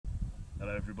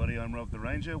Hello everybody, I'm Rob the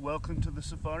Ranger. Welcome to the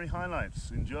Safari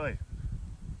Highlights. Enjoy!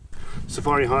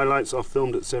 Safari Highlights are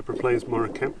filmed at Zebra Plains Mora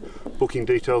Camp. Booking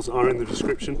details are in the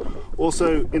description.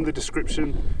 Also in the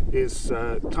description is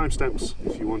timestamps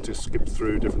if you want to skip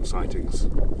through different sightings.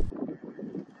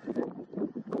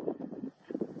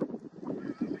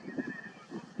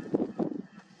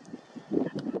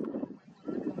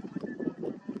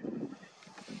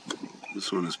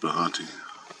 This one is Bahati.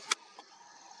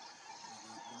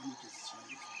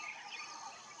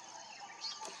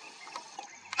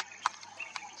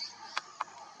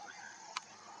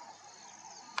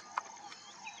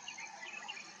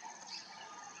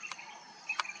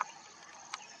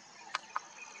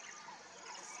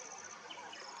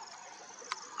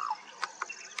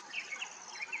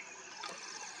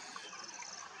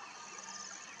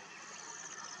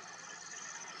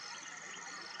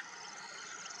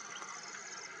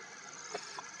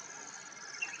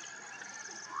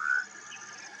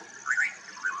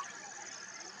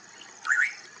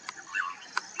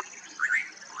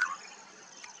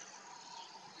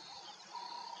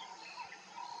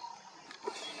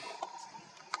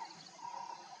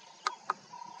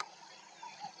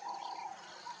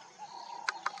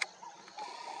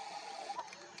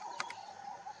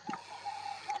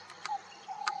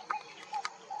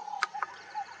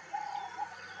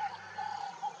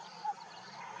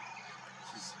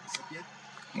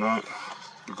 No,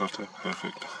 we got it,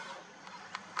 perfect.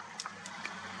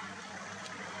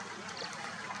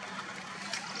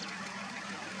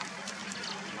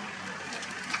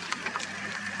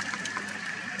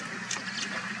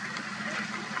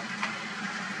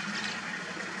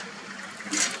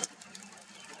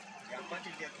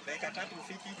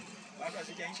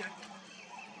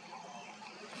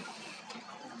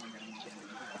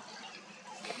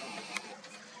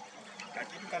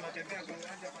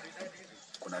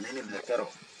 Kuna nini mlekero?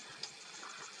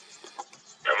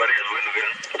 Habari ya wenu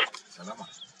gani? Salama.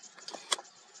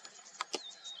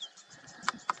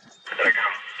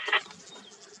 Rekam.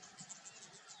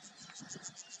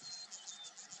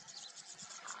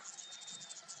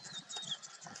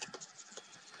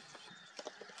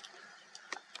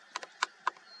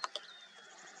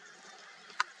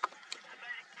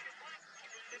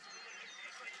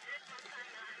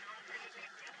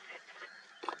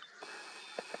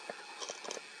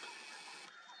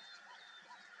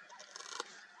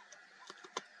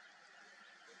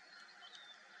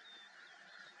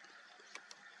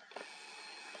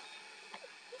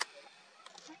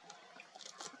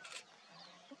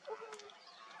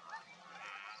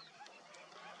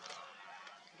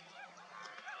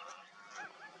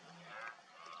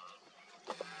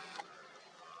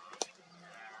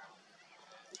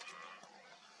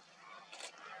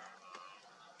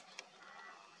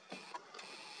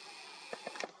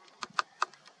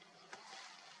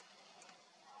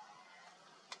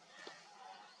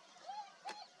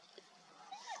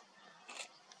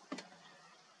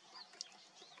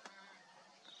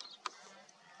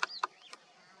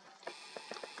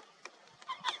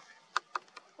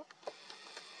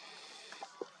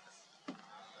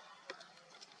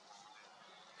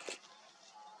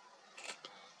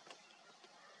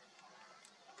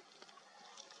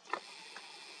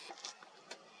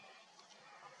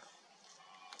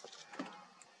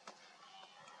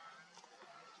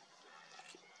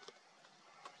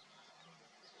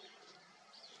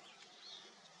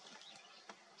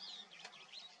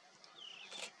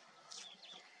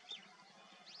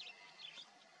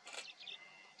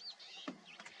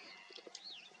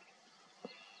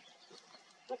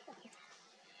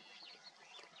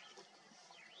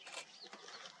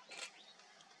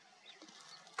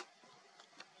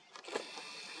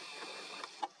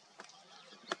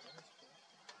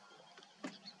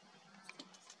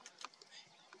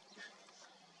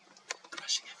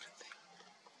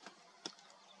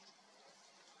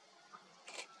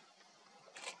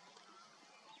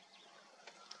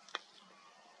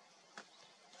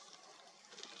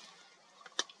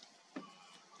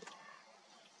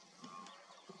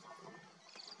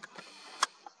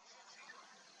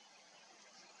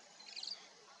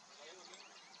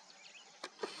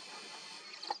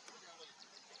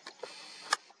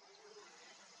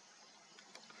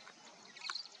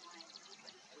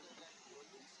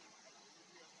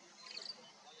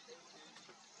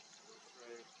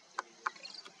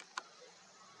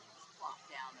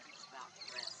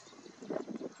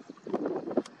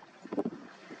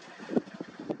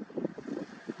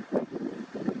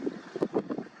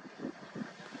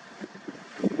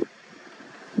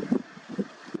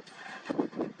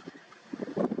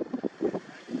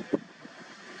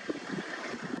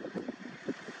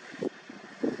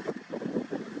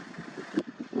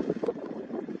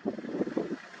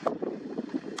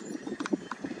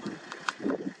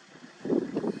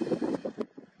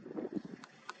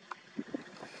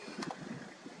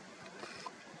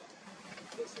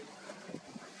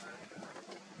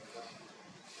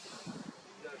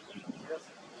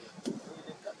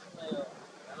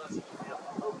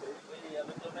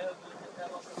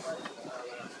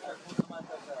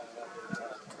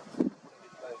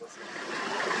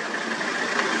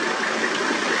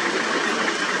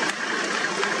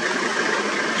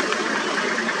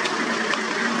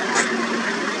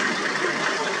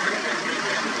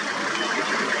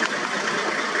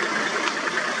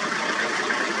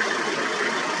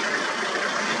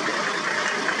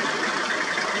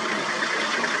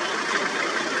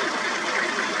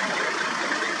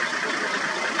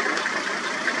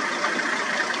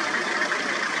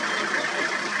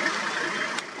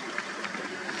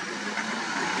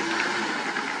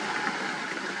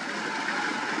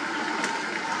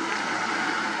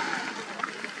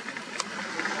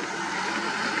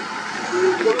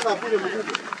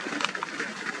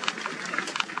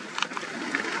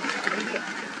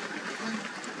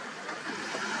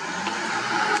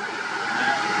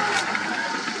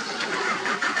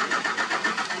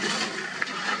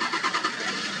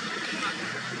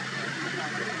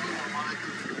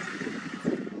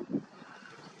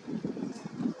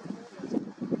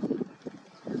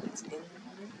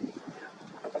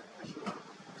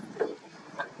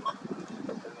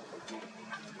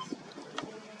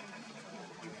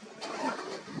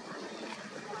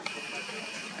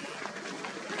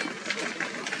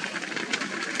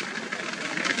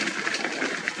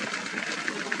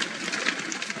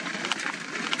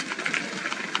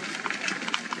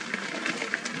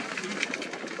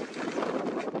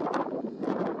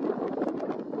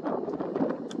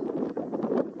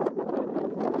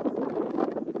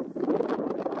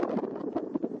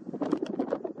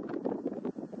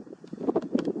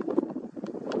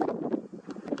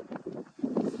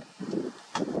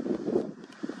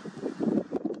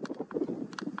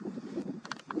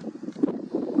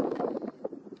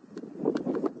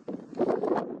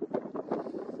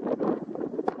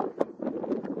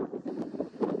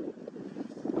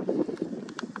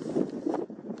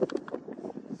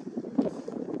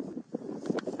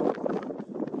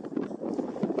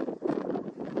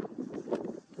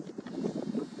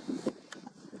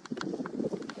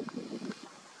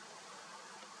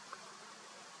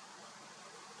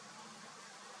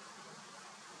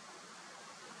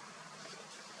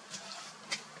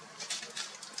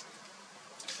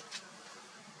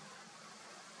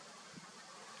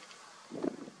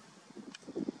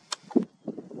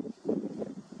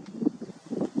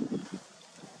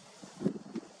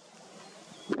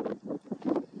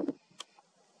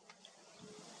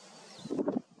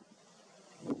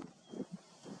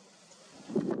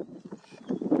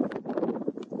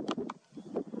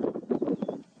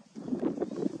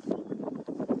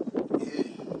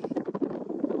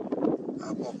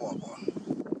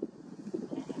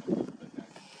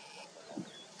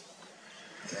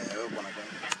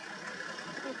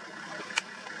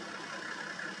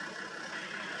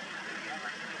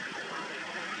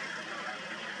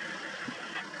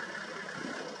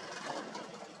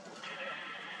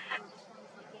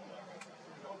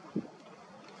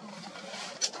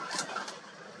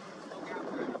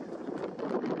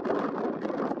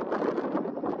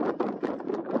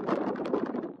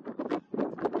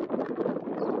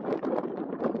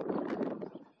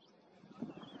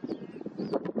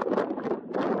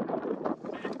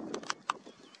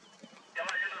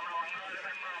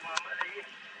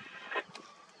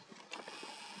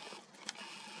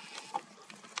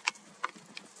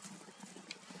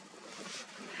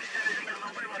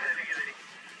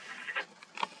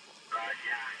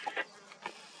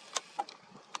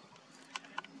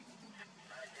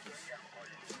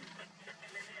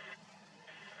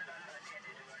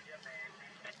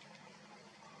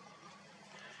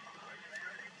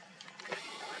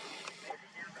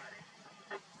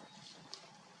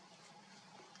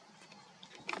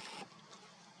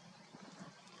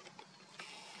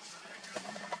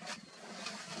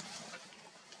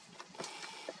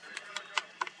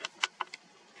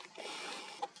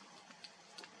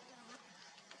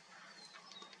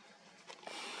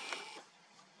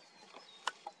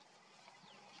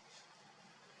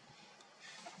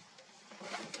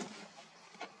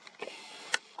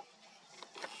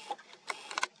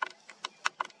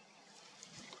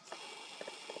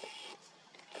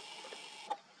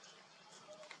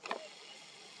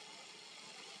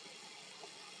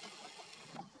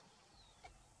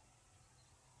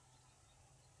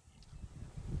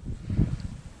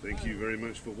 Thank you very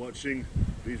much for watching.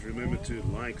 Please remember to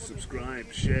like,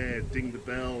 subscribe, share, ding the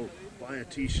bell, buy a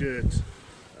t-shirt,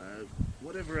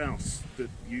 whatever else that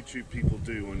YouTube people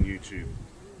do on YouTube.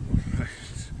 Alright,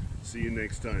 see you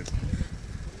next time.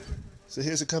 So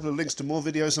here's a couple of links to more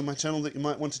videos on my channel that you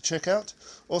might want to check out.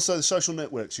 Also the social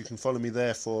networks, you can follow me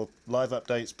there for live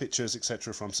updates, pictures,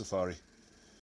 etc. from Safari.